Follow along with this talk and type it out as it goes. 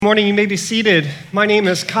Morning, you may be seated. My name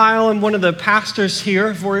is Kyle. I'm one of the pastors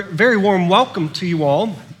here. Very warm welcome to you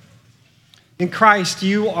all. In Christ,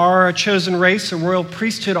 you are a chosen race, a royal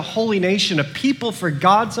priesthood, a holy nation, a people for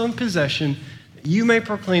God's own possession, that you may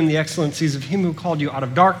proclaim the excellencies of him who called you out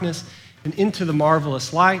of darkness and into the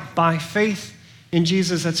marvelous light. By faith in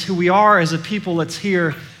Jesus, that's who we are as a people. Let's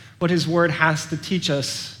hear what his word has to teach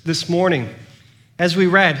us this morning. As we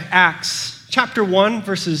read Acts chapter 1,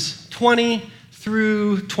 verses 20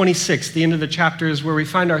 through 26. The end of the chapter is where we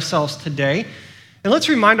find ourselves today. And let's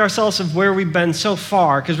remind ourselves of where we've been so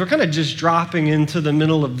far, because we're kind of just dropping into the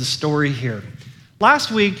middle of the story here. Last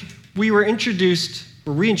week, we were reintroduced,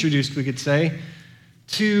 we could say,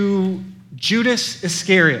 to Judas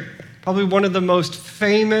Iscariot, probably one of the most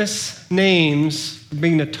famous names,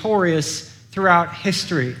 being notorious throughout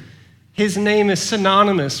history. His name is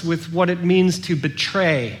synonymous with what it means to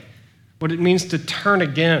betray, what it means to turn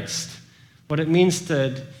against, what it means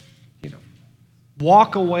to,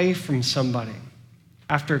 walk away from somebody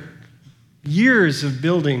after years of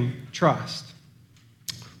building trust.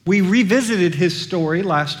 We revisited his story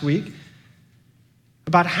last week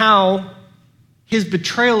about how his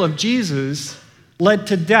betrayal of Jesus led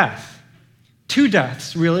to death. Two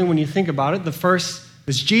deaths, really, when you think about it. The first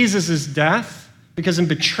is Jesus' death, because in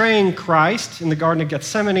betraying Christ in the Garden of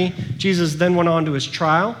Gethsemane, Jesus then went on to his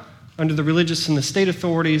trial under the religious and the state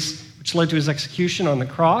authorities, which led to his execution on the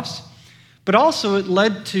cross. But also it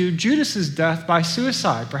led to Judas's death by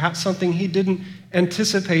suicide, perhaps something he didn't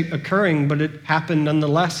anticipate occurring, but it happened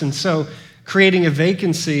nonetheless, and so creating a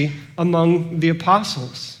vacancy among the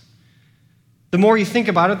apostles. The more you think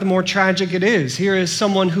about it, the more tragic it is. Here is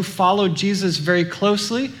someone who followed Jesus very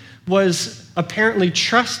closely, was apparently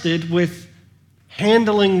trusted with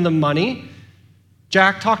handling the money.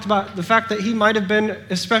 Jack talked about the fact that he might have been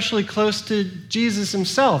especially close to Jesus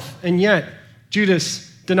himself, and yet Judas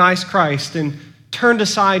denies Christ and turned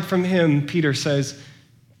aside from him, Peter says,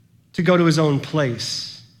 to go to his own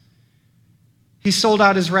place. He sold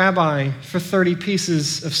out his rabbi for 30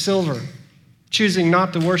 pieces of silver, choosing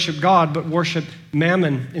not to worship God, but worship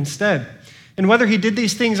Mammon instead. And whether he did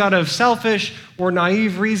these things out of selfish or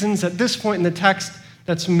naive reasons, at this point in the text,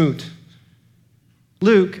 that's moot.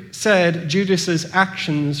 Luke said Judas's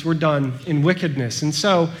actions were done in wickedness. And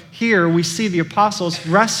so here we see the apostles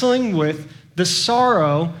wrestling with the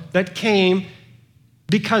sorrow that came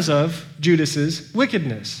because of Judas's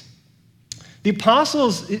wickedness. The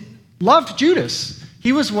apostles loved Judas.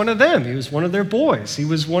 He was one of them. He was one of their boys. He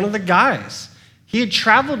was one of the guys. He had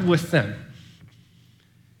traveled with them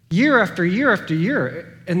year after year after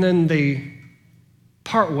year, and then they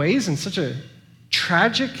part ways in such a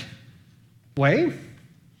tragic way.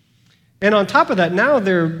 And on top of that, now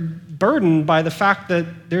they're burdened by the fact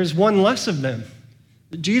that there's one less of them.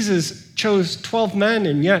 Jesus chose 12 men,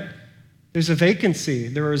 and yet there's a vacancy.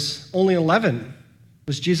 There was only 11.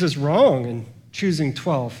 Was Jesus wrong in choosing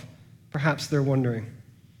 12? Perhaps they're wondering.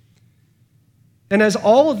 And as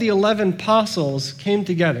all of the 11 apostles came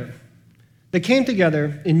together, they came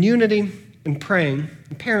together in unity and praying,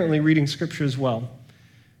 apparently reading scripture as well.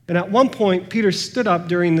 And at one point, Peter stood up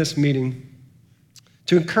during this meeting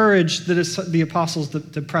to encourage the apostles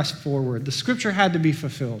to press forward. The scripture had to be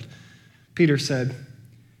fulfilled, Peter said.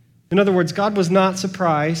 In other words, God was not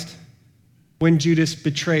surprised when Judas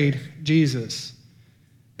betrayed Jesus.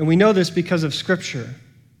 And we know this because of scripture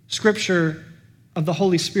of the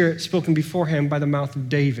Holy Spirit spoken beforehand by the mouth of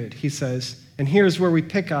David, he says. And here's where we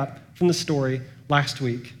pick up from the story last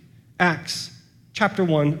week. Acts chapter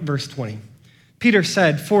 1, verse 20. Peter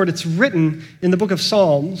said, "For it's written in the book of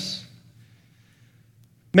Psalms,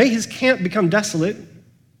 may his camp become desolate,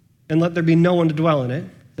 and let there be no one to dwell in it."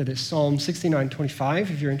 That is Psalm 69:25,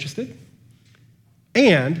 if you're interested.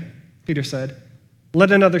 And, Peter said, let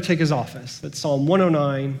another take his office. That's Psalm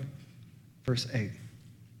 109, verse 8.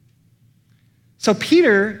 So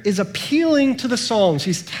Peter is appealing to the Psalms.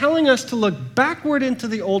 He's telling us to look backward into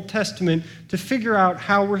the Old Testament to figure out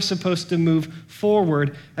how we're supposed to move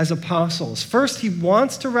forward as apostles. First, he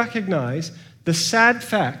wants to recognize the sad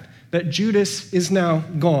fact that Judas is now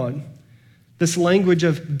gone. This language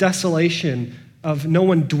of desolation, of no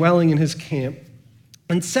one dwelling in his camp.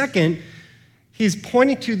 And second, he's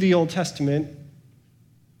pointing to the Old Testament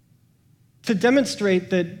to demonstrate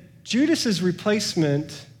that Judas's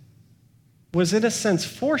replacement was in a sense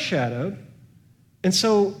foreshadowed. And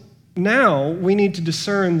so now we need to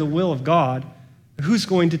discern the will of God, who's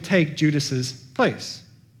going to take Judas's place.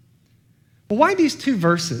 But why these two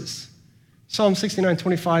verses? Psalm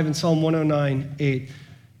 69:25 and Psalm 109:8.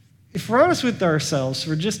 If we're honest with ourselves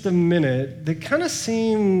for just a minute, they kind of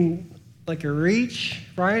seem like a reach,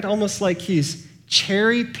 right? Almost like he's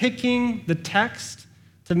cherry picking the text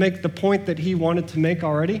to make the point that he wanted to make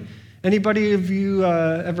already. Anybody of you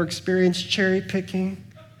ever experienced cherry picking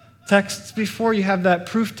texts before? You have that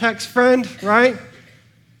proof text friend, right?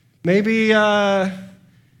 Maybe it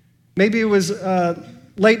was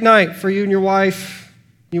late night for you and your wife.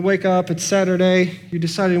 You wake up, it's Saturday. You're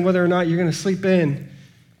deciding whether or not you're going to sleep in.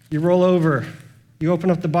 You roll over. You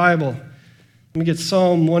open up the Bible. Let me get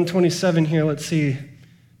Psalm 127 here. Let's see.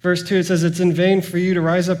 Verse 2, it says, it's in vain for you to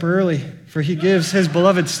rise up early, for he gives his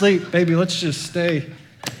beloved sleep. Baby, let's just stay.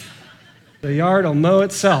 The yard will mow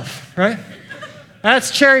itself, right? That's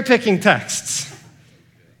cherry-picking texts.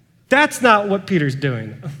 That's not what Peter's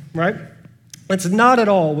doing, right? That's not at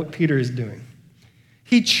all what Peter is doing.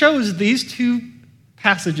 He chose these two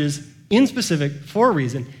passages in specific for a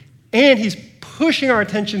reason, and he's pushing our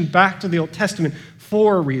attention back to the Old Testament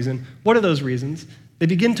for a reason. What are those reasons? They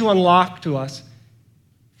begin to unlock to us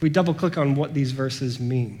if we double-click on what these verses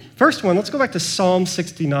mean. First one, let's go back to Psalm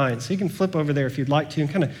 69. So you can flip over there if you'd like to and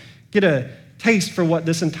kind of get a taste for what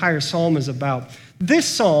this entire psalm is about. This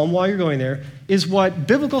psalm, while you're going there, is what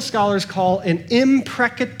biblical scholars call an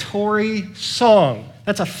imprecatory song.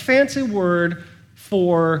 That's a fancy word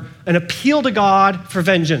for an appeal to God for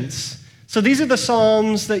vengeance. So these are the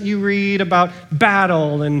psalms that you read about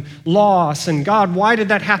battle and loss and God, why did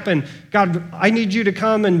that happen? God, I need you to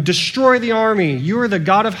come and destroy the army. You are the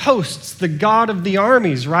God of hosts, the God of the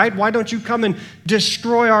armies, right? Why don't you come and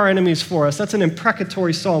destroy our enemies for us? That's an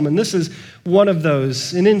imprecatory psalm, and this is one of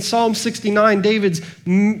those. And in Psalm 69, David's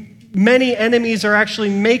many enemies are actually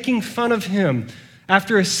making fun of him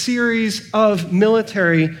after a series of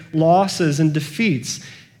military losses and defeats.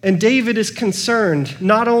 And David is concerned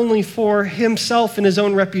not only for himself and his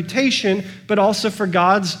own reputation, but also for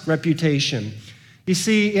God's reputation. You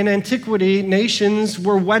see, in antiquity, nations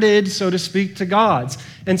were wedded, so to speak, to gods.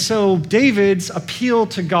 And so David's appeal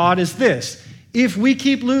to God is this: if we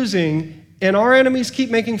keep losing and our enemies keep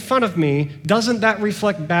making fun of me, doesn't that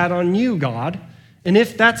reflect bad on you, God? And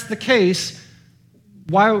if that's the case,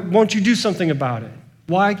 why won't you do something about it?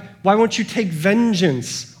 Why won't you take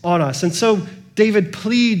vengeance on us? And so David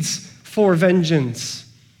pleads for vengeance.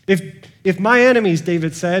 If my enemies,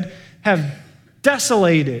 David said, have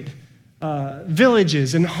desolated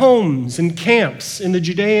villages and homes and camps in the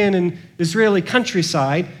Judean and Israeli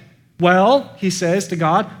countryside, well, he says to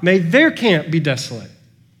God, may their camp be desolate.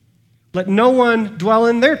 Let no one dwell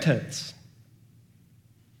in their tents.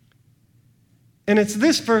 And it's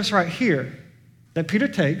this verse right here that Peter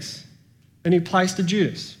takes and he applies to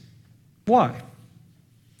Judas. Why?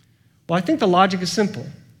 Well, I think the logic is simple.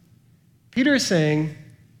 Peter is saying,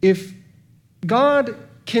 if God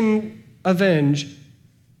can avenge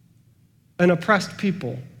an oppressed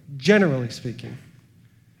people, generally speaking,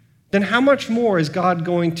 then how much more is God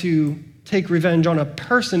going to take revenge on a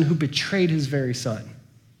person who betrayed his very son?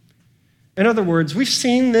 In other words, we've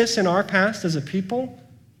seen this in our past as a people,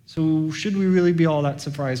 so should we really be all that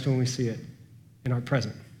surprised when we see it in our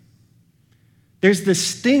present? There's this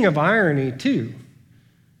sting of irony, too,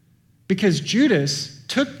 because Judas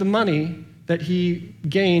took the money that he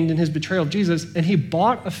gained in his betrayal of Jesus and he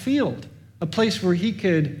bought a field, a place where he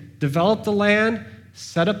could develop the land,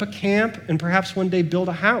 set up a camp, and perhaps one day build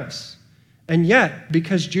a house. And yet,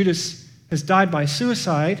 because Judas has died by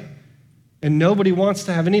suicide and nobody wants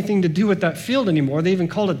to have anything to do with that field anymore, they even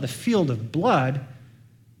called it the field of blood,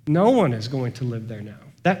 no one is going to live there now.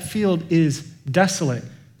 That field is desolate,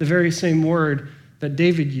 the very same word that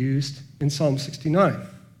David used in Psalm 69.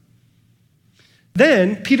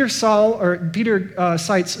 Then Peter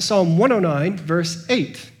cites Psalm 109, verse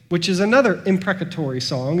 8, which is another imprecatory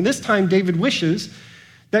song. This time David wishes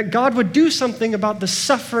that God would do something about the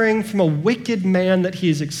suffering from a wicked man that he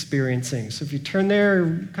is experiencing. So if you turn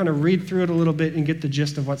there, kind of read through it a little bit and get the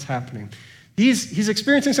gist of what's happening. He's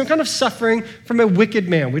experiencing some kind of suffering from a wicked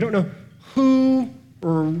man. We don't know who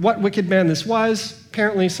or what wicked man this was,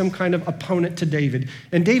 apparently some kind of opponent to David.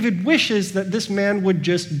 And David wishes that this man would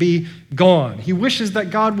just be gone. He wishes that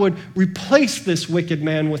God would replace this wicked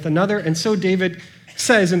man with another. And so David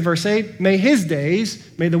says in verse 8, may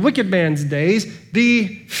the wicked man's days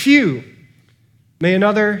be few. May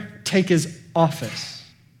another take his office.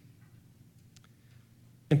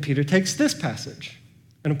 And Peter takes this passage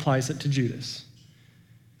and applies it to Judas.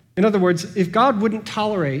 In other words, if God wouldn't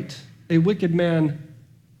tolerate a wicked man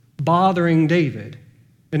bothering David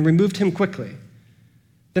and removed him quickly,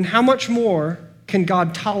 then how much more can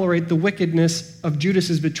God tolerate the wickedness of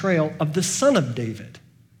Judas's betrayal of the son of David?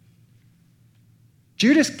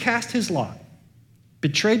 Judas cast his lot,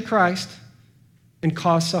 betrayed Christ, and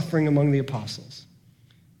caused suffering among the apostles.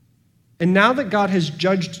 And now that God has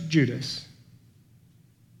judged Judas,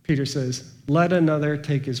 Peter says, let another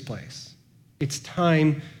take his place. It's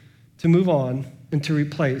time to move on and to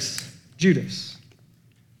replace Judas.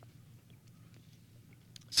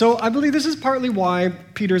 So I believe this is partly why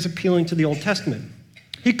Peter is appealing to the Old Testament.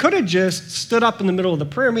 He could have just stood up in the middle of the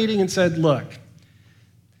prayer meeting and said, look,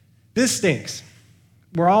 this stinks.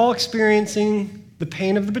 We're all experiencing the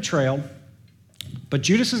pain of the betrayal, but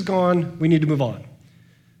Judas is gone. We need to move on.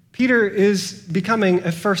 Peter is becoming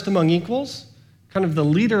a first among equals, kind of the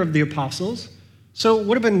leader of the apostles, so it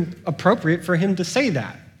would have been appropriate for him to say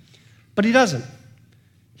that. But he doesn't.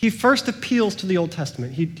 He first appeals to the Old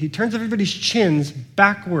Testament. He turns everybody's chins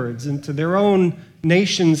backwards into their own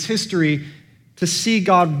nation's history to see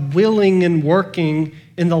God willing and working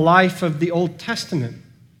in the life of the Old Testament.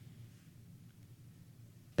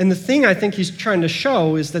 And the thing I think he's trying to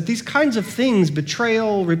show is that these kinds of things,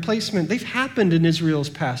 betrayal, replacement, they've happened in Israel's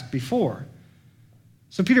past before.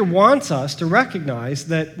 So Peter wants us to recognize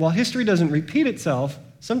that while history doesn't repeat itself,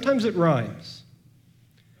 sometimes it rhymes.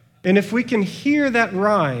 And if we can hear that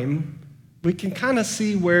rhyme, we can kind of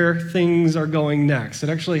see where things are going next. It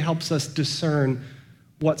actually helps us discern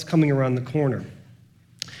what's coming around the corner.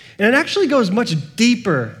 And it actually goes much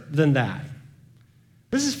deeper than that.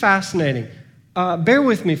 This is fascinating. Bear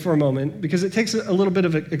with me for a moment, because it takes a little bit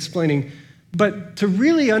of explaining. But to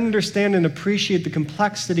really understand and appreciate the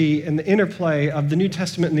complexity and the interplay of the New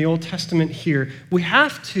Testament and the Old Testament here, we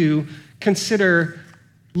have to consider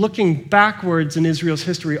looking backwards in Israel's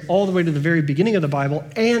history all the way to the very beginning of the Bible,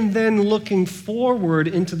 and then looking forward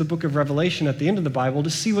into the book of Revelation at the end of the Bible to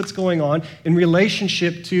see what's going on in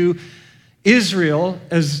relationship to Israel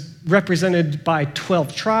as represented by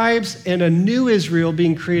 12 tribes, and a new Israel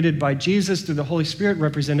being created by Jesus through the Holy Spirit,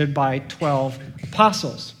 represented by 12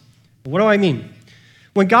 apostles. What do I mean?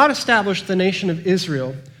 When God established the nation of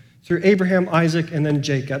Israel through Abraham, Isaac, and then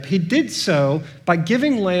Jacob, he did so by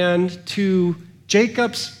giving land to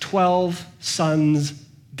Jacob's 12 sons'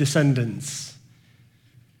 descendants.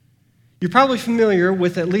 You're probably familiar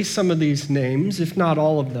with at least some of these names, if not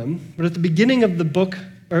all of them, but at the beginning of the book,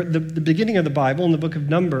 or the beginning of the Bible, in the book of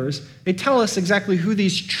Numbers, they tell us exactly who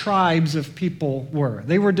these tribes of people were.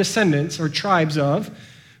 They were descendants or tribes of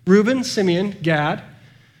Reuben, Simeon, Gad,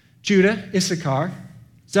 Judah, Issachar,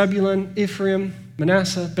 Zebulun, Ephraim,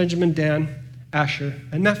 Manasseh, Benjamin, Dan, Asher,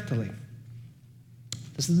 and Naphtali.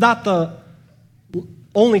 This is not the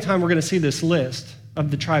only time we're going to see this list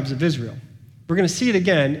of the tribes of Israel. We're going to see it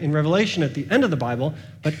again in Revelation at the end of the Bible,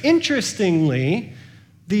 but interestingly,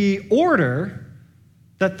 the order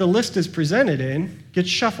that the list is presented in gets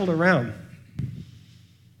shuffled around.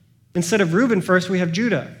 Instead of Reuben first, we have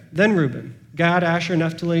Judah, then Reuben, Gad, Asher,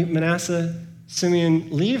 Naphtali, Manasseh, Simeon,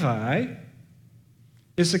 Levi,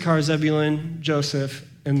 Issachar, Zebulun, Joseph,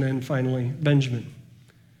 and then finally Benjamin.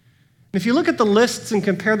 If you look at the lists and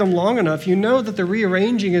compare them long enough, you know that the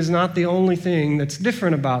rearranging is not the only thing that's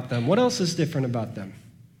different about them. What else is different about them?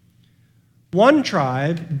 One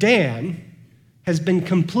tribe, Dan, has been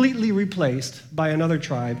completely replaced by another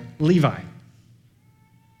tribe, Levi.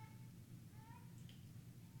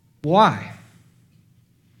 Why?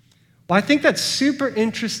 Well, I think that's super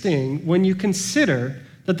interesting when you consider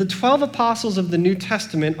that the 12 apostles of the New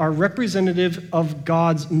Testament are representative of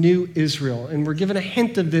God's new Israel. And we're given a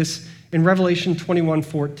hint of this in Revelation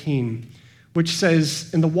 21:14, which says,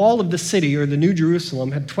 "And the wall of the city, or the New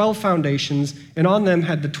Jerusalem, had 12 foundations, and on them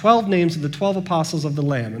had the 12 names of the 12 apostles of the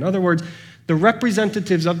Lamb." In other words, the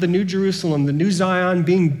representatives of the New Jerusalem, the New Zion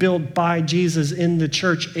being built by Jesus in the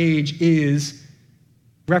church age, is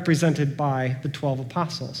represented by the 12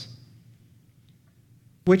 apostles,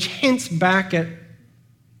 which hints back at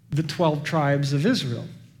the 12 tribes of Israel.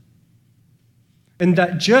 And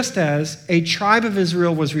that just as a tribe of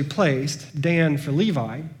Israel was replaced, Dan for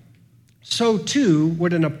Levi, so too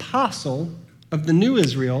would an apostle of the new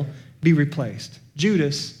Israel be replaced,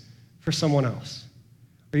 Judas for someone else.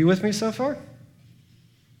 Are you with me so far?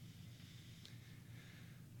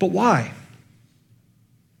 But why?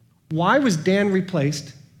 Why was Dan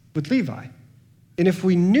replaced with Levi? And if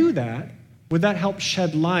we knew that, would that help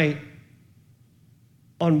shed light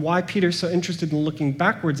on why Peter's so interested in looking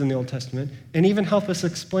backwards in the Old Testament, and even help us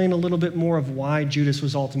explain a little bit more of why Judas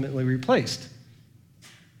was ultimately replaced?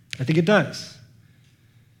 I think it does.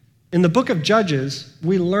 In the book of Judges,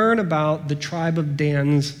 we learn about the tribe of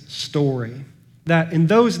Dan's story. That in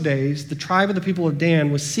those days, the tribe of the people of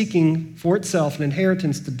Dan was seeking for itself an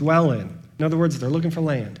inheritance to dwell in. In other words, they're looking for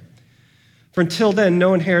land. For until then,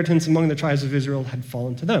 no inheritance among the tribes of Israel had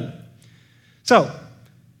fallen to them. So,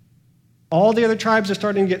 all the other tribes are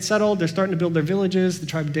starting to get settled. They're starting to build their villages. The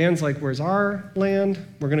tribe of Dan's like, where's our land?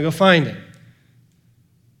 We're going to go find it.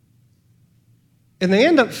 And they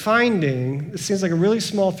end up finding, it seems like a really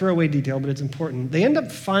small throwaway detail, but it's important. They end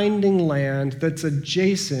up finding land that's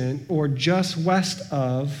adjacent or just west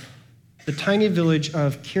of the tiny village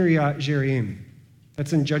of Kiryat Jearim.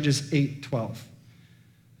 That's in Judges 8:12.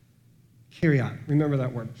 Kiryat, remember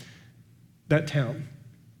that word, that town.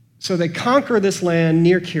 So they conquer this land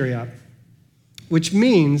near Kiryat, which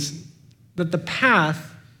means that the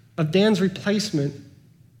path of Dan's replacement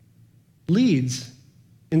leads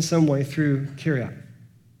in some way through Kiryat.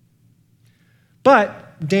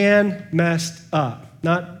 But Dan messed up.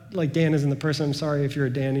 Not like Dan isn't the person, I'm sorry if you're a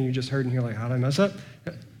Dan and you just heard and you're like, how did I mess up?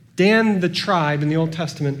 Dan, the tribe in the Old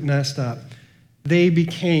Testament, messed up. They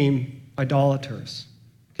became idolaters.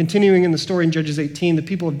 Continuing in the story in Judges 18, the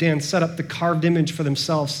people of Dan set up the carved image for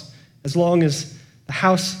themselves as long as the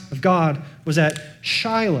house of God was at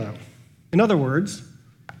Shiloh. In other words,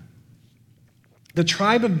 the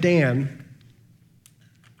tribe of Dan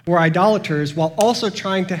were idolaters while also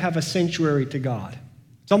trying to have a sanctuary to God.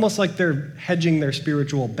 It's almost like they're hedging their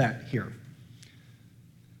spiritual bet here.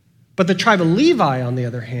 But the tribe of Levi, on the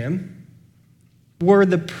other hand, were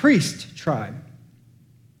the priest tribe,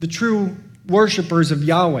 the true worshipers of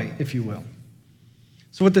Yahweh, if you will.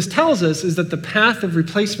 So what this tells us is that the path of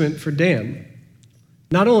replacement for Dan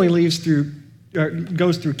not only goes through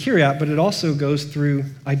Kiryat, but it also goes through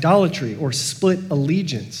idolatry or split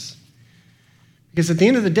allegiance. Because at the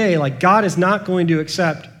end of the day, like, God is not going to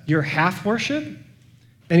accept your half worship,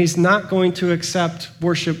 and he's not going to accept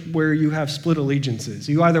worship where you have split allegiances.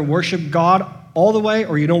 You either worship God all the way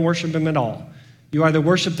or you don't worship him at all. You either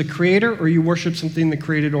worship the Creator or you worship something in the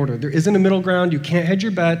created order. There isn't a middle ground. You can't hedge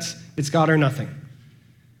your bets. It's God or nothing.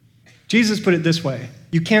 Jesus put it this way: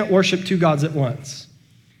 you can't worship two gods at once.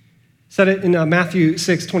 Said it in Matthew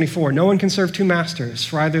 6:24. No one can serve two masters,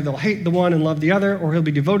 for either they'll hate the one and love the other, or he'll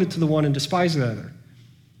be devoted to the one and despise the other.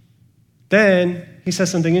 Then he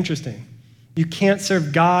says something interesting. You can't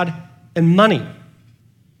serve God and money,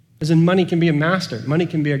 as in money can be a master, money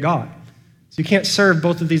can be a god. So you can't serve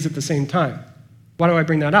both of these at the same time. Why do I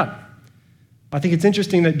bring that up? I think it's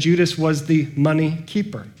interesting that Judas was the money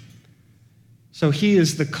keeper. So he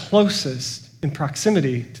is the closest in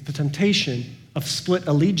proximity to the temptation of split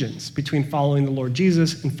allegiance between following the Lord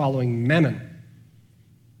Jesus and following Mammon.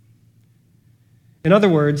 In other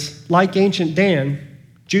words, like ancient Dan,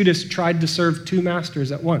 Judas tried to serve two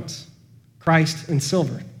masters at once, Christ and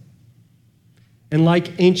silver. And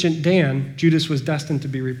like ancient Dan, Judas was destined to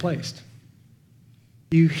be replaced.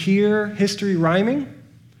 You hear history rhyming?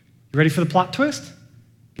 You ready for the plot twist?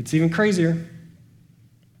 It gets even crazier.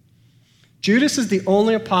 Judas is the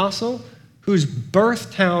only apostle whose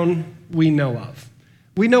birth town we know of.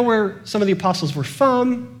 We know where some of the apostles were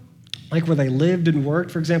from, like where they lived and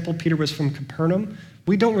worked. For example, Peter was from Capernaum.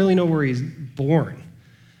 We don't really know where he's born.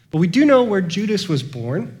 But we do know where Judas was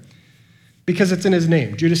born because it's in his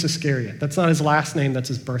name, Judas Iscariot. That's not his last name, that's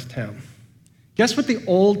his birth town. Guess what the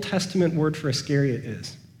Old Testament word for Iscariot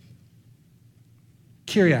is?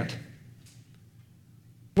 Kiryat.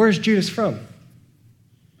 Where's Judas from?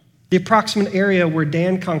 The approximate area where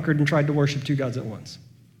Dan conquered and tried to worship two gods at once.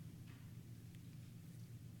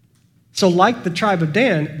 So like the tribe of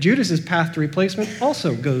Dan, Judas's path to replacement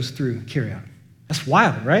also goes through Kiryat. That's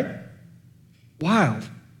wild, right? Wild.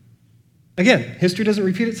 Again, history doesn't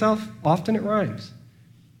repeat itself. Often it rhymes.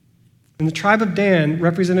 And the tribe of Dan,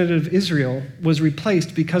 representative of Israel, was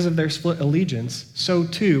replaced because of their split allegiance. So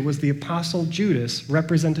too was the apostle Judas,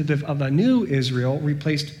 representative of a new Israel,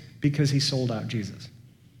 replaced because he sold out Jesus,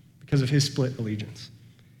 because of his split allegiance.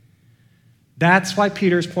 That's why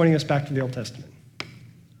Peter is pointing us back to the Old Testament.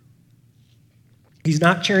 He's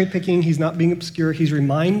not cherry picking, he's not being obscure, he's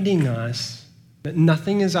reminding us that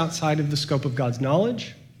nothing is outside of the scope of God's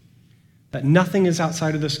knowledge, that nothing is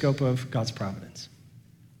outside of the scope of God's providence.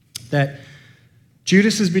 That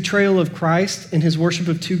Judas's betrayal of Christ and his worship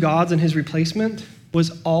of two gods and his replacement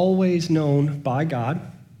was always known by God.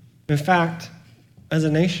 In fact, as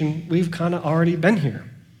a nation, we've kind of already been here.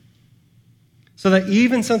 So that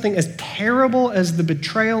even something as terrible as the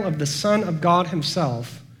betrayal of the Son of God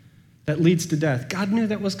himself that leads to death, God knew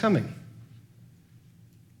that was coming.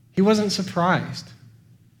 He wasn't surprised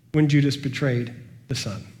when Judas betrayed the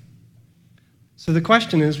Son. So the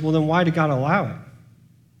question is, well, then why did God allow it?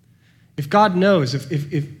 If God knows, if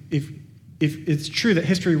it's true that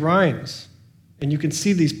history rhymes, and you can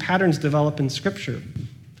see these patterns develop in Scripture,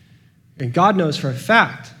 and God knows for a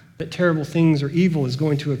fact that terrible things or evil is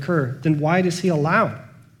going to occur, then why does he allow it?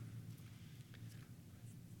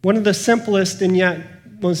 One of the simplest and yet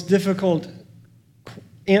most difficult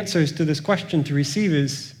answers to this question to receive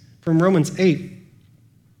is from Romans 8,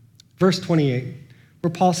 verse 28,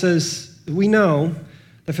 where Paul says, we know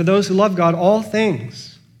that for those who love God, all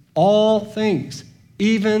things,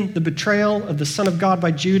 even the betrayal of the Son of God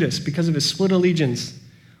by Judas because of his split allegiance,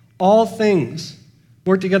 all things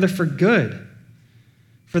work together for good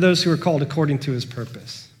for those who are called according to his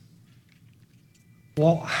purpose.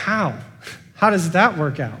 Well, how? How does that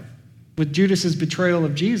work out with Judas's betrayal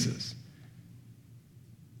of Jesus?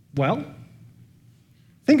 Well,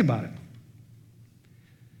 think about it.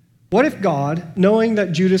 What if God, knowing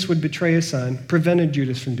that Judas would betray his son, prevented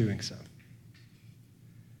Judas from doing so?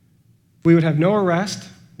 We would have no arrest,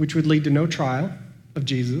 which would lead to no trial of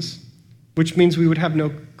Jesus, which means we would have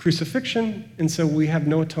no crucifixion, and so we have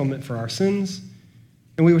no atonement for our sins.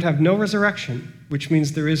 And we would have no resurrection, which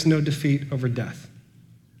means there is no defeat over death.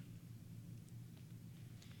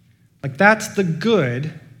 Like, that's the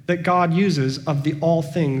good that God uses of the all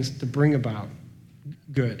things to bring about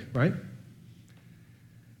good, right?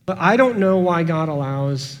 But I don't know why God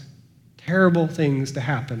allows terrible things to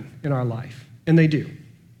happen in our life, and they do.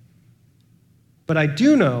 But I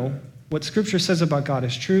do know what Scripture says about God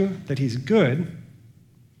is true, that he's good,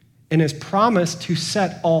 and has promised to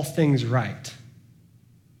set all things right.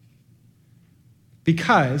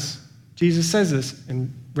 Because Jesus says this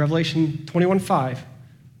in Revelation 21:5,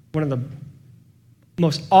 one of the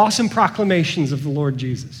most awesome proclamations of the Lord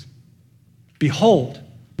Jesus. Behold,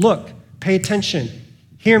 look, pay attention,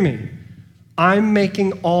 hear me. I'm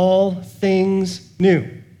making all things new.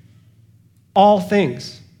 All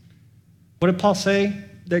things. What did Paul say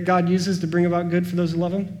that God uses to bring about good for those who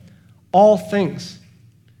love him? All things.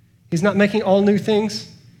 He's not making all new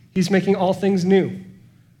things. He's making all things new.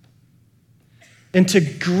 And to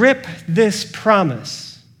grip this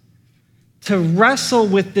promise, to wrestle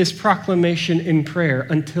with this proclamation in prayer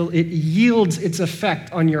until it yields its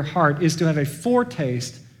effect on your heart, is to have a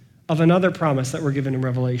foretaste of another promise that we're given in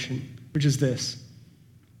Revelation, which is this: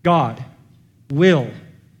 God will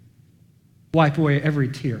wipe away every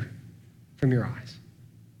tear from your eyes.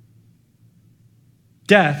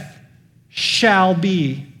 Death shall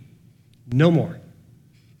be no more.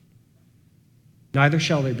 Neither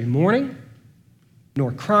shall there be mourning,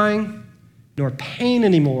 nor crying, nor pain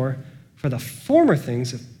anymore, for the former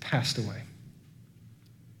things have passed away.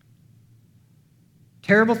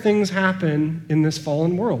 Terrible things happen in this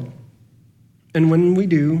fallen world. And when they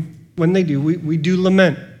do, we do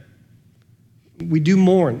lament. We do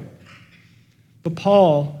mourn. But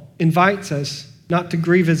Paul invites us not to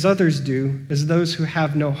grieve as others do, as those who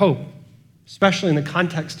have no hope, especially in the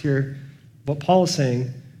context here of what Paul is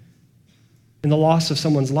saying in the loss of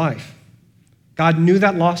someone's life. God knew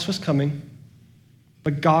that loss was coming,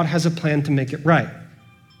 but God has a plan to make it right.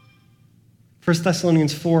 1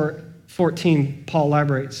 Thessalonians 4:14, Paul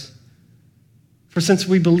elaborates, "For since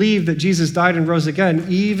we believe that Jesus died and rose again,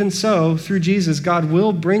 even so, through Jesus, God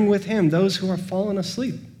will bring with him those who are fallen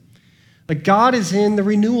asleep." Like, God is in the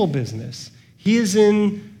renewal business. He is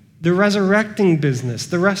in the resurrecting business,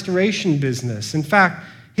 the restoration business. In fact,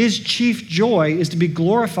 his chief joy is to be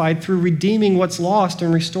glorified through redeeming what's lost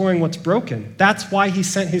and restoring what's broken. That's why he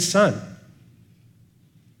sent his son.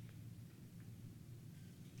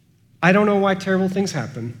 I don't know why terrible things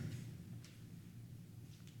happen,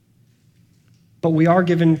 but we are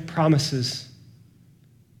given promises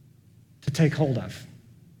to take hold of.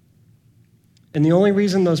 And the only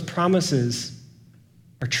reason those promises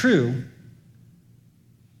are true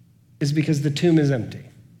is because the tomb is empty.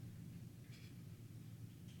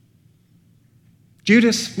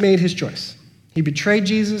 Judas made his choice. He betrayed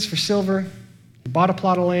Jesus for silver. He bought a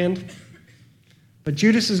plot of land. But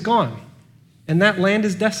Judas is gone, and that land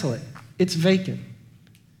is desolate. It's vacant.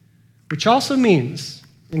 Which also means,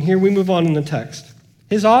 and here we move on in the text,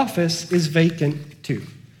 his office is vacant too.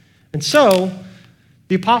 And so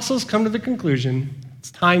the apostles come to the conclusion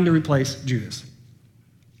it's time to replace Judas.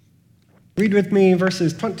 Read with me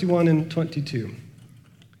verses 21 and 22.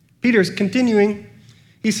 Peter's continuing.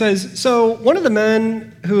 He says, "So one of the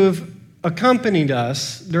men who have accompanied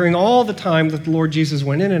us during all the time that the Lord Jesus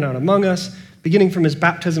went in and out among us, beginning from his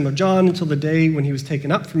baptism of John until the day when he was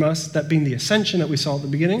taken up from us, that being the ascension that we saw at the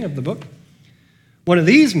beginning of the book, one of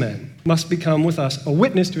these men must become with us a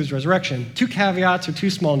witness to his resurrection." Two caveats or two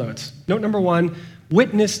small notes. Note number one,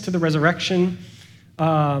 witness to the resurrection.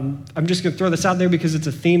 I'm just going to throw this out there because it's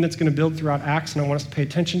a theme that's going to build throughout Acts, and I want us to pay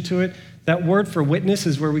attention to it. That word for witness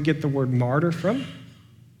is where we get the word martyr from.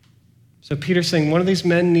 So Peter's saying one of these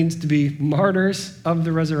men needs to be martyrs of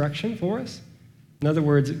the resurrection for us. In other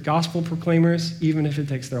words, gospel proclaimers, even if it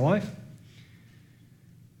takes their life.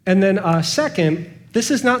 And then second, this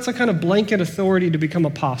is not some kind of blanket authority to become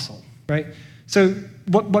apostle, right? So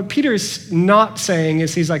what Peter is not saying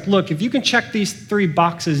is he's like, look, if you can check these 3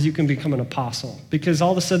 boxes, you can become an apostle. Because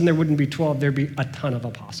all of a sudden there wouldn't be 12, there'd be a ton of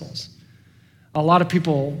apostles. A lot of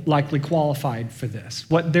people likely qualified for this.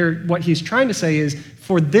 What he's trying to say is,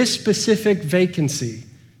 for this specific vacancy,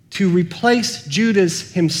 to replace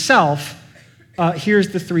Judas himself,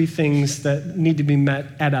 here's the 3 things that need to be met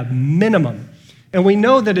at a minimum. And we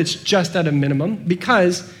know that it's just at a minimum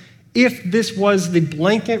because if this was the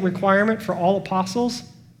blanket requirement for all apostles,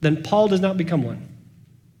 then Paul does not become one.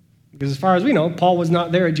 Because as far as we know, Paul was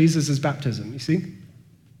not there at Jesus' baptism, you see?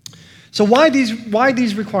 So why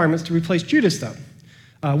these requirements to replace Judas, though?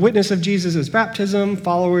 Witness of Jesus' baptism,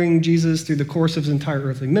 following Jesus through the course of his entire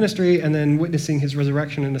earthly ministry, and then witnessing his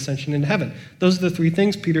resurrection and ascension into heaven. Those are the 3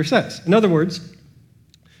 things Peter says. In other words,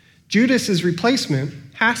 Judas' replacement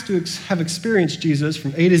has to have experienced Jesus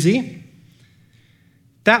from A to Z.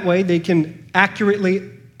 That way, they can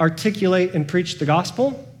accurately articulate and preach the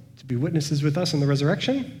gospel, to be witnesses with us in the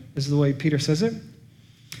resurrection. This is the way Peter says it.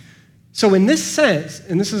 So in this sense,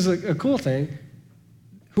 and this is a cool thing,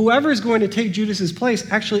 whoever is going to take Judas's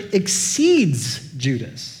place actually exceeds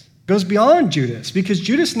Judas, goes beyond Judas, because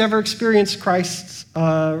Judas never experienced Christ's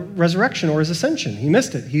resurrection or his ascension. He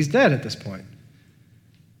missed it. He's dead at this point.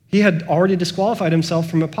 He had already disqualified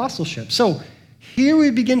himself from apostleship. So here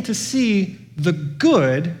we begin to see the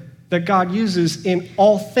good that God uses in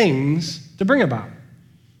all things to bring about.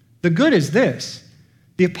 The good is this.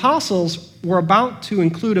 The apostles were about to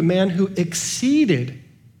include a man who exceeded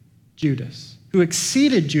Judas,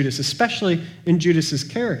 especially in Judas's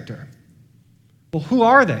character. Well, who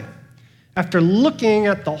are they? After looking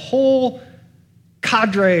at the whole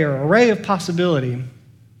cadre or array of possibility,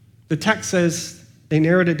 the text says they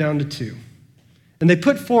narrowed it down to 2. And they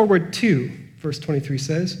put forward 2, verse 23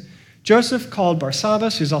 says, Joseph called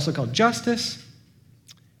Barsabbas, who's also called Justus,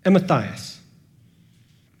 and Matthias.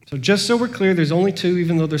 So just so we're clear, there's only 2,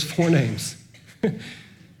 even though there's 4 names.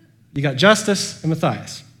 You got Justus and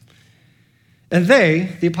Matthias. And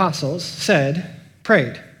they, the apostles,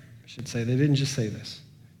 prayed. I should say, they didn't just say this.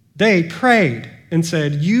 They prayed and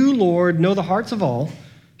said, you, Lord, know the hearts of all.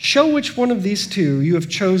 Show which one of these 2 you have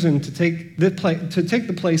chosen to take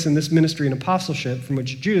the place in this ministry and apostleship from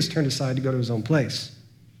which Judas turned aside to go to his own place.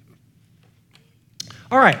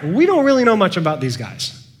 All right, we don't really know much about these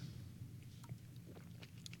guys.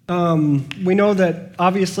 We know that,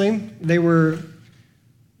 obviously, they were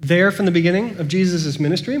there from the beginning of Jesus'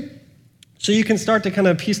 ministry. So you can start to kind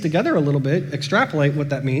of piece together a little bit, extrapolate what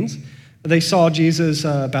that means. They saw Jesus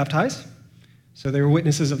baptized. So they were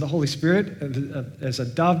witnesses of the Holy Spirit as a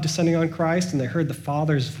dove descending on Christ, and they heard the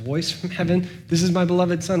Father's voice from heaven. This is my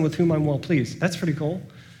beloved Son with whom I'm well pleased. That's pretty cool.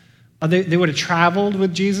 They would have traveled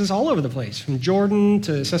with Jesus all over the place, from Jordan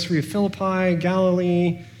to Caesarea Philippi,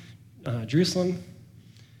 Galilee, Jerusalem.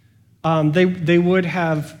 They would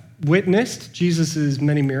have witnessed Jesus'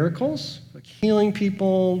 many miracles, like healing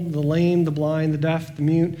people, the lame, the blind, the deaf, the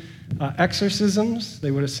mute, exorcisms. They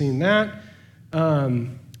would have seen that.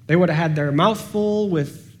 They would have had their mouth full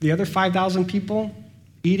with the other 5,000 people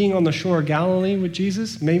eating on the shore of Galilee with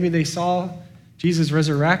Jesus. Maybe they saw Jesus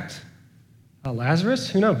resurrect Lazarus.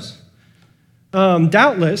 Who knows?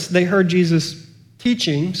 Doubtless, they heard Jesus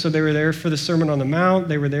teaching, so they were there for the Sermon on the Mount.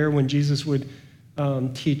 They were there when Jesus would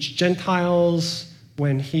teach Gentiles,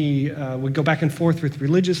 when he would go back and forth with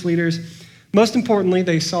religious leaders. Most importantly,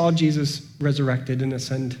 they saw Jesus resurrected and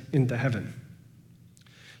ascend into heaven.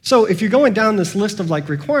 So if you're going down this list of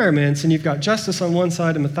requirements and you've got Justus on one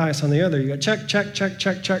side and Matthias on the other, you got check, check, check,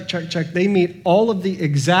 check, check, check, check. They meet all of the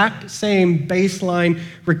exact same baseline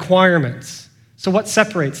requirements. So what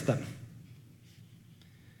separates them?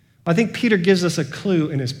 I think Peter gives us a clue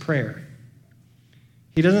in his prayer.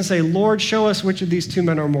 He doesn't say, Lord, show us which of these 2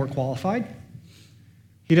 men are more qualified.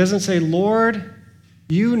 He doesn't say, Lord,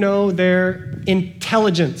 you know their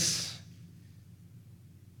intelligence.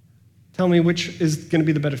 Tell me which is going to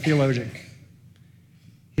be the better theologian.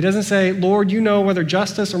 He doesn't say, Lord, you know whether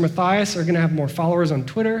Justus or Matthias are going to have more followers on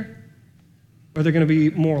Twitter, or they're going to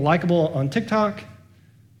be more likable on TikTok,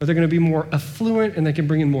 or they're going to be more affluent and they can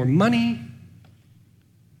bring in more money.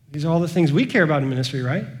 These are all the things we care about in ministry,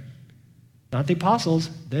 right? Not the apostles.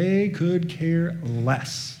 They could care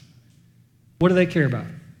less. What do they care about?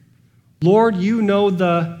 Lord, you know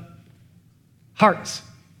the hearts.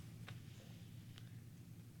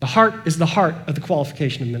 The heart is the heart of the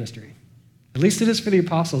qualification of ministry. At least it is for the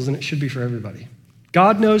apostles, and it should be for everybody.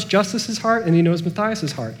 God knows Justus's heart, and he knows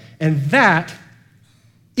Matthias's heart. And that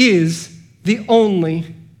is the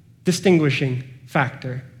only distinguishing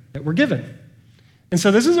factor that we're given. And so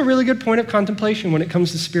this is a really good point of contemplation when it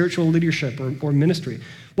comes to spiritual leadership or ministry.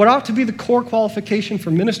 What ought to be the core qualification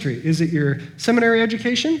for ministry? Is it your seminary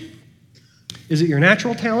education? Is it your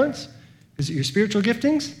natural talents? Is it your spiritual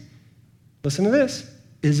giftings? Listen to this.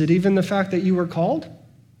 Is it even the fact that you were called?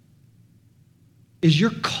 Is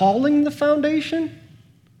your calling the foundation?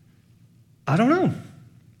 I don't know.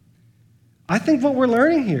 I think what we're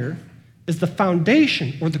learning here is the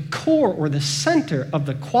foundation or the core or the center of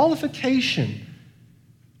the qualification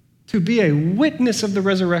to be a witness of the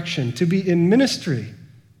resurrection, to be in ministry,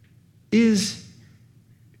 is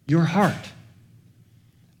your heart.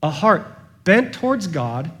 A heart bent towards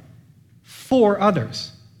God for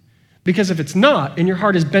others. Because if it's not, and your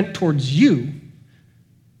heart is bent towards you,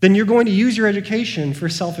 then you're going to use your education for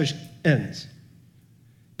selfish ends.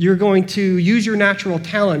 You're going to use your natural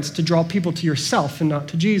talents to draw people to yourself and not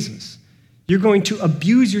to Jesus. You're going to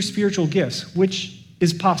abuse your spiritual gifts, which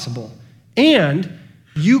is possible. And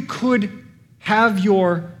you could have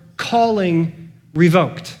your calling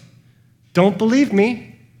revoked. Don't believe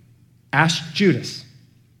me? Ask Judas.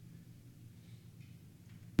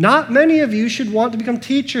 Not many of you should want to become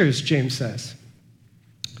teachers, James says.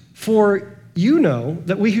 For you know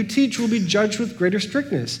that we who teach will be judged with greater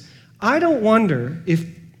strictness. I don't wonder if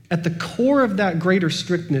at the core of that greater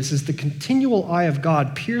strictness is the continual eye of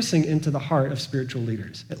God piercing into the heart of spiritual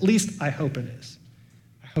leaders. At least I hope it is.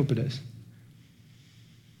 I hope it is.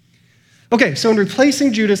 Okay, so in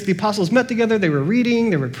replacing Judas, the apostles met together, they were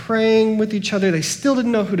reading, they were praying with each other, they still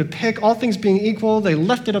didn't know who to pick. All things being equal, they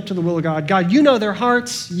left it up to the will of God. God, you know their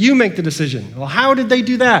hearts, you make the decision. Well, how did they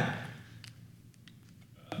do that?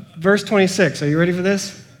 Verse 26, are you ready for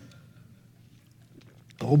this?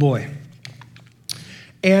 Oh boy.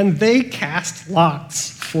 And they cast lots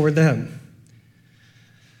for them.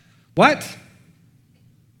 What?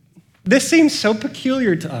 This seems so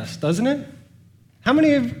peculiar to us, doesn't it? How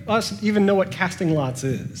many of us even know what casting lots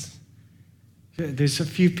is? There's a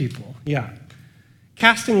few people, yeah.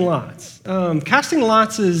 Casting lots. Casting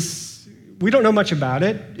lots is, we don't know much about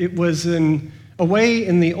it. It was a way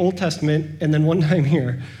in the Old Testament, and then one time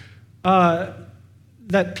here,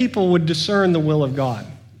 that people would discern the will of God.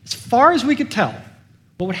 As far as we could tell,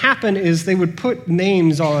 what would happen is they would put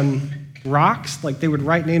names on rocks, like they would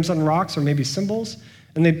write names on rocks or maybe symbols,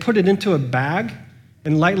 and they'd put it into a bag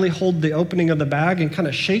and lightly hold the opening of the bag and kind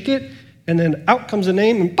of shake it, and then out comes a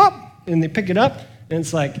name and pop, and they pick it up, and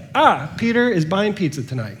it's like, Peter is buying pizza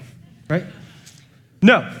tonight, right?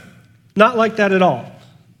 No, not like that at all.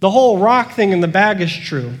 The whole rock thing in the bag is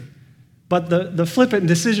true, but the flippant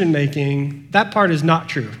decision-making, that part is not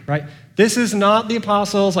true, right? This is not the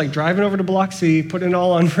apostles like driving over to Block C, putting it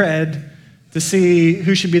all on red to see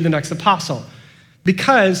who should be the next apostle,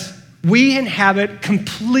 because we inhabit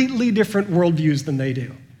completely different worldviews than they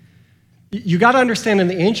do. You got to understand in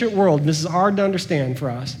the ancient world, and this is hard to understand for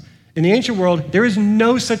us, in the ancient world, there is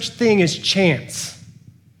no such thing as chance.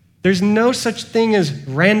 There's no such thing as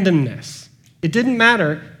randomness. It didn't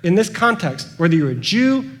matter in this context whether you were a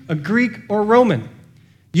Jew, a Greek, or Roman.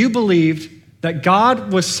 You believed that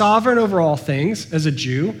God was sovereign over all things as a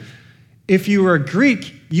Jew. If you were a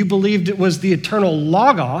Greek, you believed it was the eternal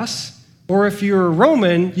Logos, or if you were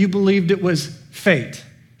Roman, you believed it was fate.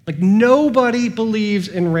 Like nobody believes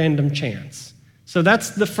in random chance. So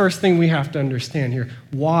that's the first thing we have to understand here.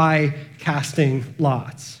 Why casting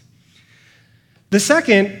lots? The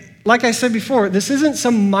second, like I said before, this isn't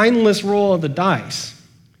some mindless roll of the dice.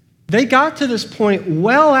 They got to this point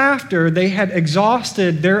well after they had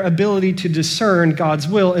exhausted their ability to discern God's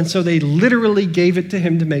will, and so they literally gave it to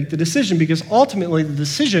him to make the decision, because ultimately the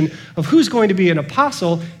decision of who's going to be an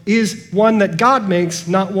apostle is one that God makes,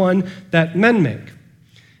 not one that men make.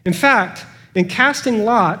 In fact, in casting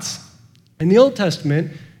lots in the Old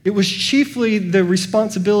Testament, it was chiefly the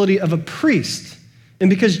responsibility of a priest. And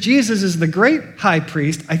because Jesus is the great high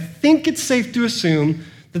priest, I think it's safe to assume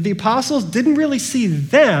that the apostles didn't really see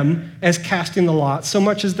them as casting the lots so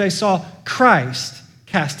much as they saw Christ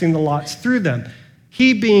casting the lots through them.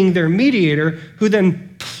 He being their mediator, who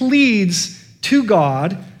then pleads to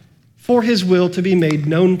God for his will to be made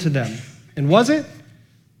known to them. And was it?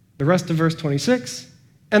 The rest of verse 26,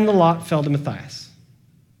 and the lot fell to Matthias,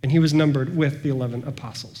 and he was numbered with the 11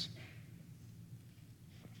 apostles.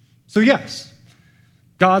 So yes,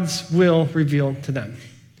 God's will revealed to them.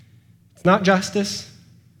 It's not justice.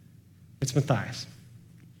 It's Matthias.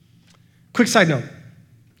 Quick side note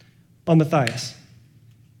on Matthias.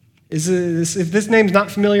 If this name's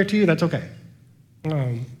not familiar to you, that's okay.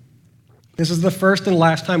 This is the first and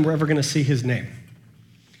last time we're ever going to see his name.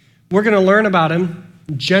 We're going to learn about him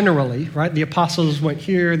generally, right? The apostles went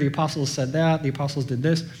here, the apostles said that, the apostles did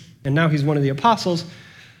this. and now he's one of the apostles,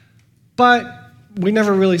 but we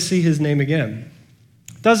never really see his name again.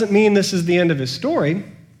 Doesn't mean this is the end of his story.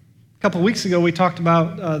 A couple of weeks ago, we talked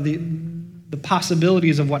about the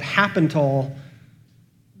possibilities of what happened to all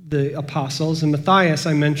the apostles, and Matthias,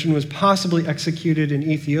 I mentioned, was possibly executed in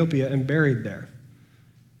Ethiopia and buried there.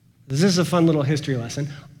 This is a fun little history lesson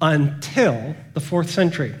until the 4th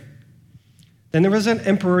century. Then there was an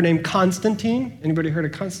emperor named Constantine. Anybody heard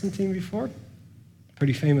of Constantine before?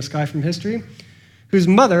 Pretty famous guy from history. Whose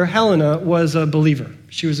mother, Helena, was a believer.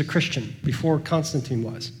 She was a Christian before Constantine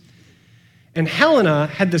was. And Helena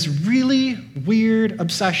had this really weird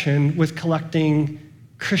obsession with collecting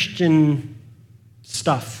Christian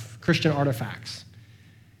stuff, Christian artifacts.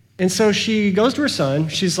 And so she goes to her son.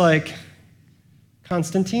 She's like,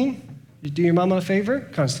 Constantine, you do your mama a favor?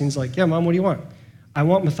 Constantine's like, yeah, Mom, what do you want? I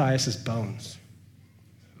want Matthias's bones.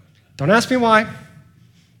 Don't ask me why,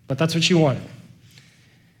 but that's what she wanted.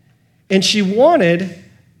 And she wanted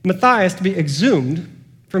Matthias to be exhumed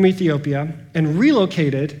from Ethiopia and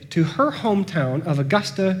relocated to her hometown of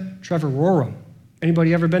Augusta Treverorum.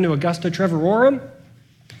 Anybody ever been to Augusta Treverorum?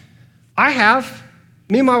 I have.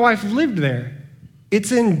 Me and my wife lived there.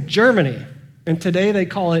 It's in Germany, and today they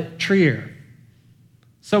call it Trier.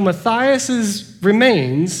 So Matthias's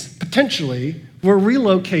remains, potentially, were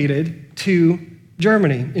relocated to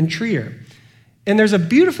Germany in Trier. And there's a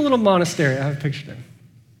beautiful little monastery, I have a picture there,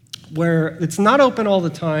 where it's not open all the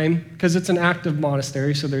time because it's an active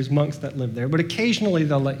monastery, so there's monks that live there, but occasionally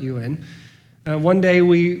they'll let you in. One day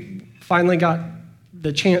we finally got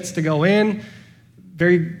the chance to go in.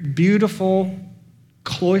 Very beautiful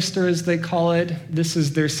cloister, as they call it. This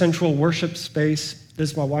is their central worship space.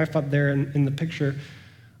 This is my wife up there in the picture.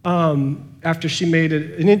 After she made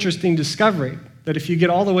an interesting discovery that if you get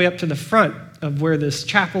all the way up to the front of where this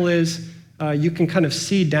chapel is, you can kind of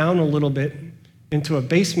see down a little bit into a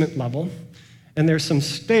basement level, and there's some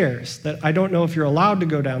stairs that I don't know if you're allowed to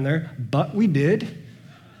go down there, but we did.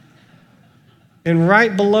 And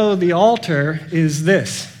right below the altar is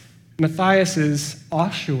this, Matthias's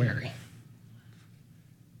ossuary.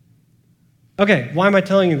 Okay, why am I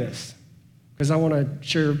telling you this? Because I want to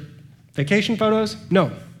share vacation photos?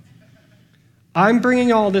 No. I'm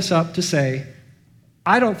bringing all this up to say,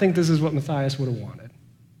 I don't think this is what Matthias would have wanted.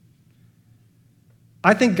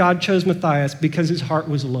 I think God chose Matthias because his heart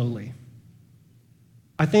was lowly.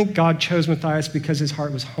 I think God chose Matthias because his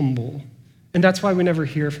heart was humble. And that's why we never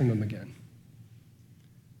hear from him again.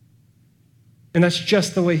 And that's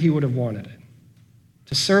just the way he would have wanted it.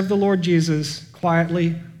 To serve the Lord Jesus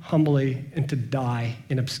quietly, humbly, and to die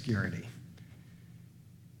in obscurity.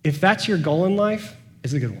 If that's your goal in life,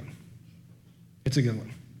 it's a good one. It's a good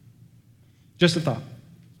one. Just a thought.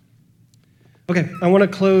 Okay, I want to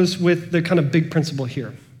close with the kind of big principle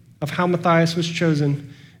here of how Matthias was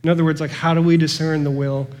chosen. In other words, like, how do we discern the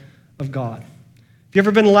will of God? Have you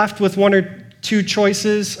ever been left with two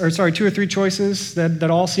or three choices that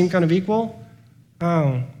all seem kind of equal?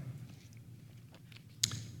 Oh.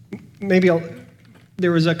 Maybe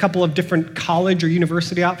there was a couple of different college or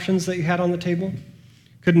university options that you had on the table.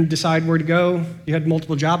 Couldn't decide where to go. You had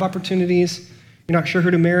multiple job opportunities. You're not sure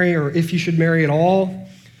who to marry or if you should marry at all.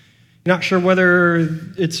 You're not sure whether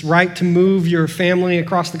it's right to move your family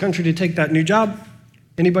across the country to take that new job.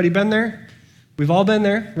 Anybody been there? We've all been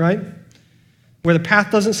there, right? Where the path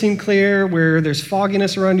doesn't seem clear, where there's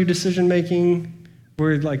fogginess around your decision-making,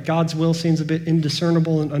 where like God's will seems a bit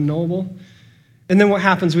indiscernible and unknowable. And then what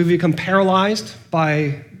happens? We become paralyzed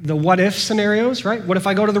by the what-if scenarios, right? What if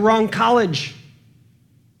I go to the wrong college?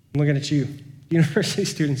 I'm looking at you, university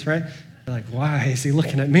students, right? They're like, why is he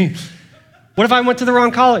looking at me? What if I went to the wrong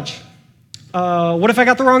college? What if I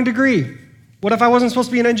got the wrong degree? What if I wasn't supposed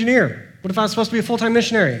to be an engineer? What if I was supposed to be a full-time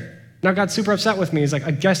missionary? Now God's super upset with me. He's like,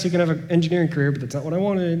 I guess you can have an engineering career, but that's not what I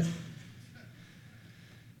wanted.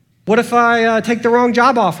 What if I take the wrong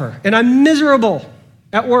job offer and I'm miserable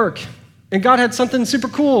at work and God had something super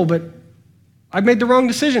cool, but I made the wrong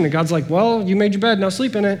decision? And God's like, well, you made your bed, now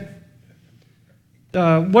sleep in it.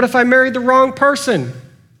 What if I married the wrong person?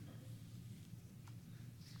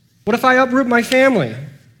 What if I uproot my family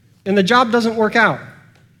and the job doesn't work out?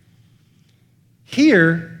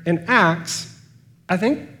 Here in Acts, I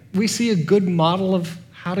think we see a good model of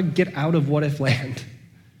how to get out of what-if land,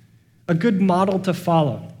 a good model to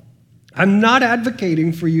follow. I'm not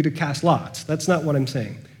advocating for you to cast lots. That's not what I'm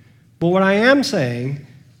saying. But what I am saying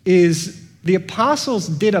is the apostles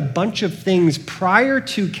did a bunch of things prior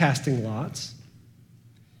to casting lots.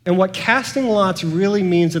 And what casting lots really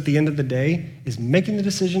means at the end of the day is making the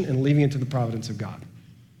decision and leaving it to the providence of God.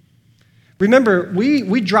 Remember,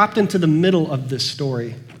 we dropped into the middle of this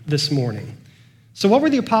story this morning. So what were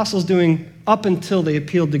the apostles doing up until they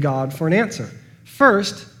appealed to God for an answer?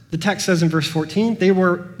 First, the text says in verse 14, they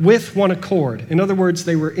were with one accord. In other words,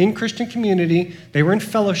 they were in Christian community, they were in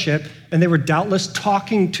fellowship, and they were doubtless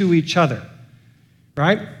talking to each other,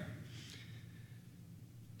 right?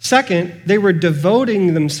 Second, they were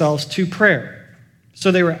devoting themselves to prayer.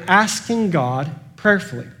 So they were asking God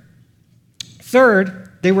prayerfully. Third,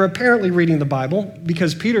 they were apparently reading the Bible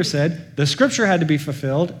because Peter said the scripture had to be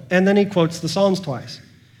fulfilled, and then he quotes the Psalms twice.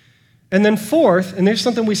 And then fourth, and there's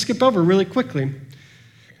something we skip over really quickly,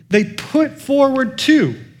 they put forward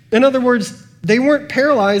two. In other words, they weren't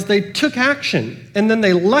paralyzed, they took action, and then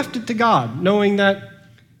they left it to God, knowing that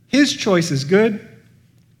his choice is good,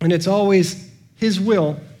 and it's always his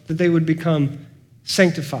will that they would become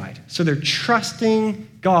sanctified. So they're trusting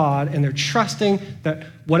God, and they're trusting that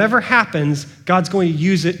whatever happens, God's going to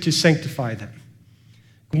use it to sanctify them.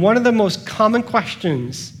 One of the most common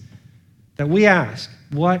questions that we ask,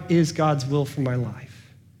 what is God's will for my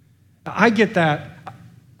life? I get that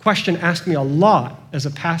question asked me a lot as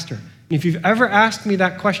a pastor. And if you've ever asked me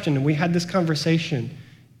that question and we had this conversation,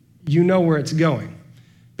 you know where it's going.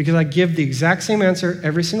 Because I give the exact same answer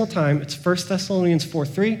every single time. It's 1 Thessalonians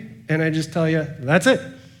 4:3, and I just tell you, that's it.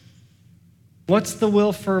 What's the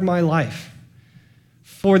will for my life?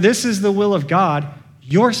 For this is the will of God,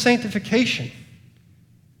 your sanctification.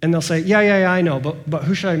 And they'll say, yeah, I know, but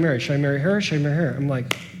who should I marry? Should I marry her? Should I marry her? I'm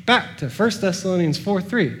like, back to 1 Thessalonians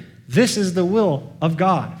 4:3. This is the will of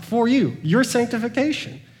God for you, your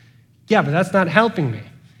sanctification. Yeah, but that's not helping me.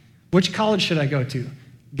 Which college should I go to?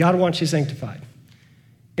 God wants you sanctified.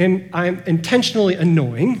 And I'm intentionally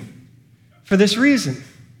annoying for this reason.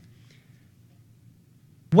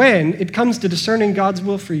 When it comes to discerning God's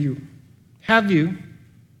will for you, have you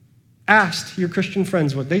asked your Christian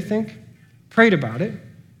friends what they think, prayed about it,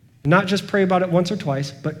 not just pray about it once or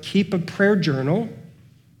twice, but keep a prayer journal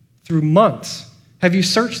through months? Have you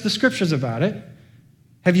searched the scriptures about it?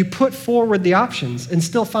 Have you put forward the options and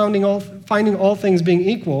still finding all things being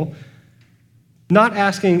equal, not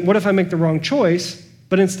asking, what if I make the wrong choice,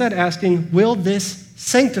 but instead asking, will this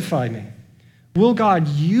sanctify me? Will God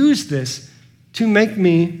use this to make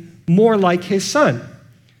me more like his son?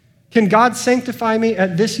 Can God sanctify me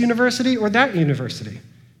at this university or that university?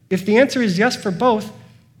 If the answer is yes for both,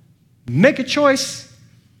 make a choice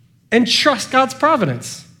and trust God's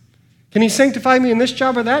providence. Can he sanctify me in this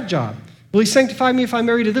job or that job? Will he sanctify me if I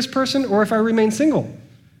marry to this person or if I remain single?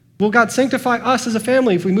 Will God sanctify us as a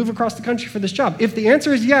family if we move across the country for this job? If the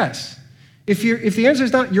answer is yes, if the answer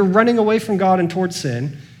is not you're running away from God and towards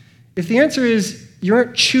sin, if the answer is you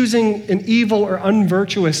aren't choosing an evil or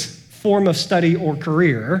unvirtuous form of study or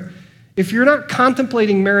career, if you're not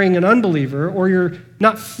contemplating marrying an unbeliever or you're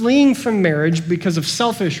not fleeing from marriage because of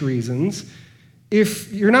selfish reasons,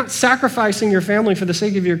 if you're not sacrificing your family for the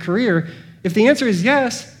sake of your career, if the answer is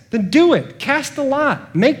yes, then do it. Cast the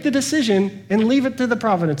lot. Make the decision and leave it to the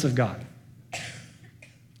providence of God.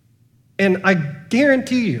 And I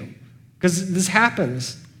guarantee you, because this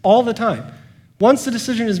happens all the time, once the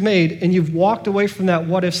decision is made and you've walked away from that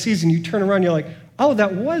what-if season, you turn around and you're like, oh,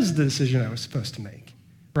 that was the decision I was supposed to make,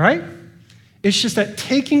 right? It's just that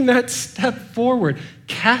taking that step forward,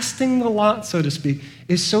 casting the lot, so to speak,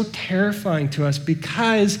 is so terrifying to us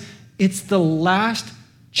because it's the last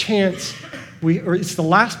chance, it's the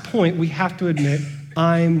last point we have to admit,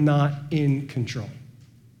 I'm not in control.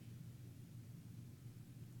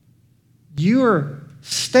 You're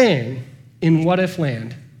staying in what-if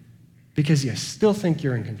land because you still think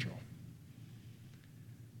you're in control.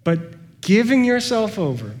 But giving yourself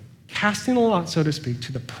over, casting the lot, so to speak,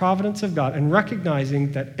 to the providence of God and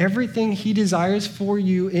recognizing that everything he desires for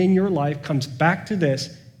you in your life comes back to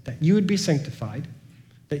this, that you would be sanctified,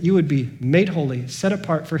 that you would be made holy, set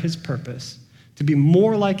apart for his purpose, to be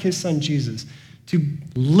more like his son Jesus, to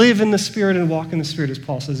live in the Spirit and walk in the Spirit, as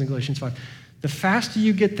Paul says in Galatians 5. The faster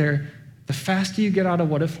you get there, the faster you get out of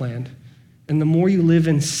what-if land, and the more you live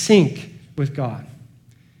in sync with God.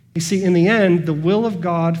 You see, in the end, the will of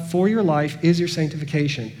God for your life is your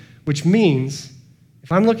sanctification, which means,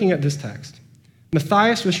 if I'm looking at this text,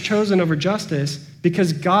 Matthias was chosen over Justus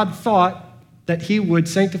because God thought that he would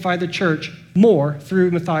sanctify the church more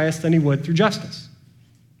through Matthias than he would through Justus.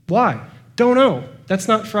 Why? Don't know. That's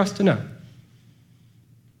not for us to know.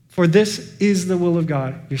 For this is the will of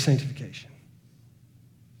God, your sanctification.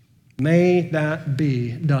 May that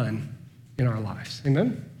be done in our lives.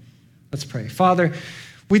 Amen? Let's pray. Father,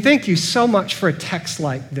 we thank you so much for a text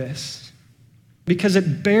like this because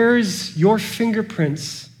it bears your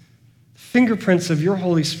fingerprints of your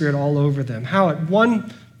Holy Spirit all over them. How at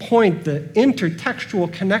one point the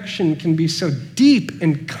intertextual connection can be so deep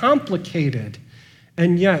and complicated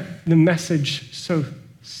and yet the message so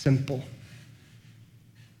simple.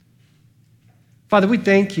 Father, we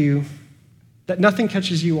thank you that nothing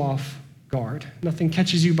catches you off guard, nothing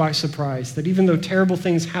catches you by surprise, that even though terrible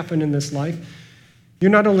things happen in this life,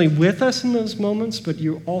 you're not only with us in those moments, but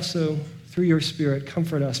you also, through your Spirit,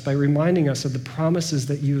 comfort us by reminding us of the promises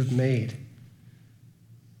that you have made.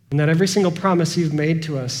 And that every single promise you've made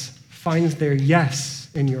to us finds their yes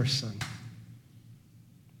in your Son.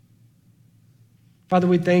 Father,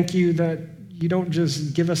 we thank you that you don't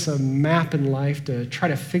just give us a map in life to try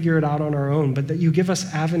to figure it out on our own, but that you give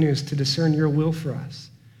us avenues to discern your will for us.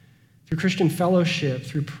 Through Christian fellowship,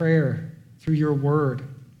 through prayer, through your word,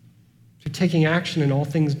 through taking action in all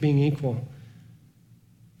things being equal.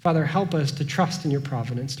 Father, help us to trust in your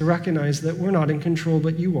providence, to recognize that we're not in control,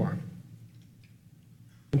 but you are.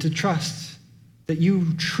 And to trust that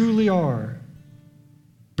you truly are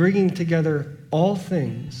bringing together all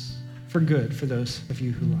things for good for those of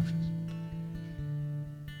you who love us.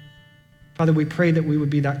 Father, we pray that we would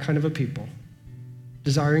be that kind of a people,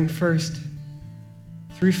 desiring first,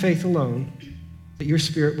 through faith alone, that your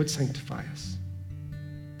Spirit would sanctify us.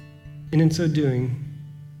 And in so doing,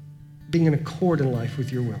 being in accord in life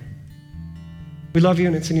with your will. We love you,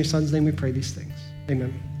 and it's in your Son's name we pray these things.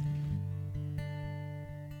 Amen.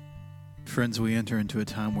 Friends, we enter into a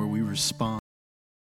time where we respond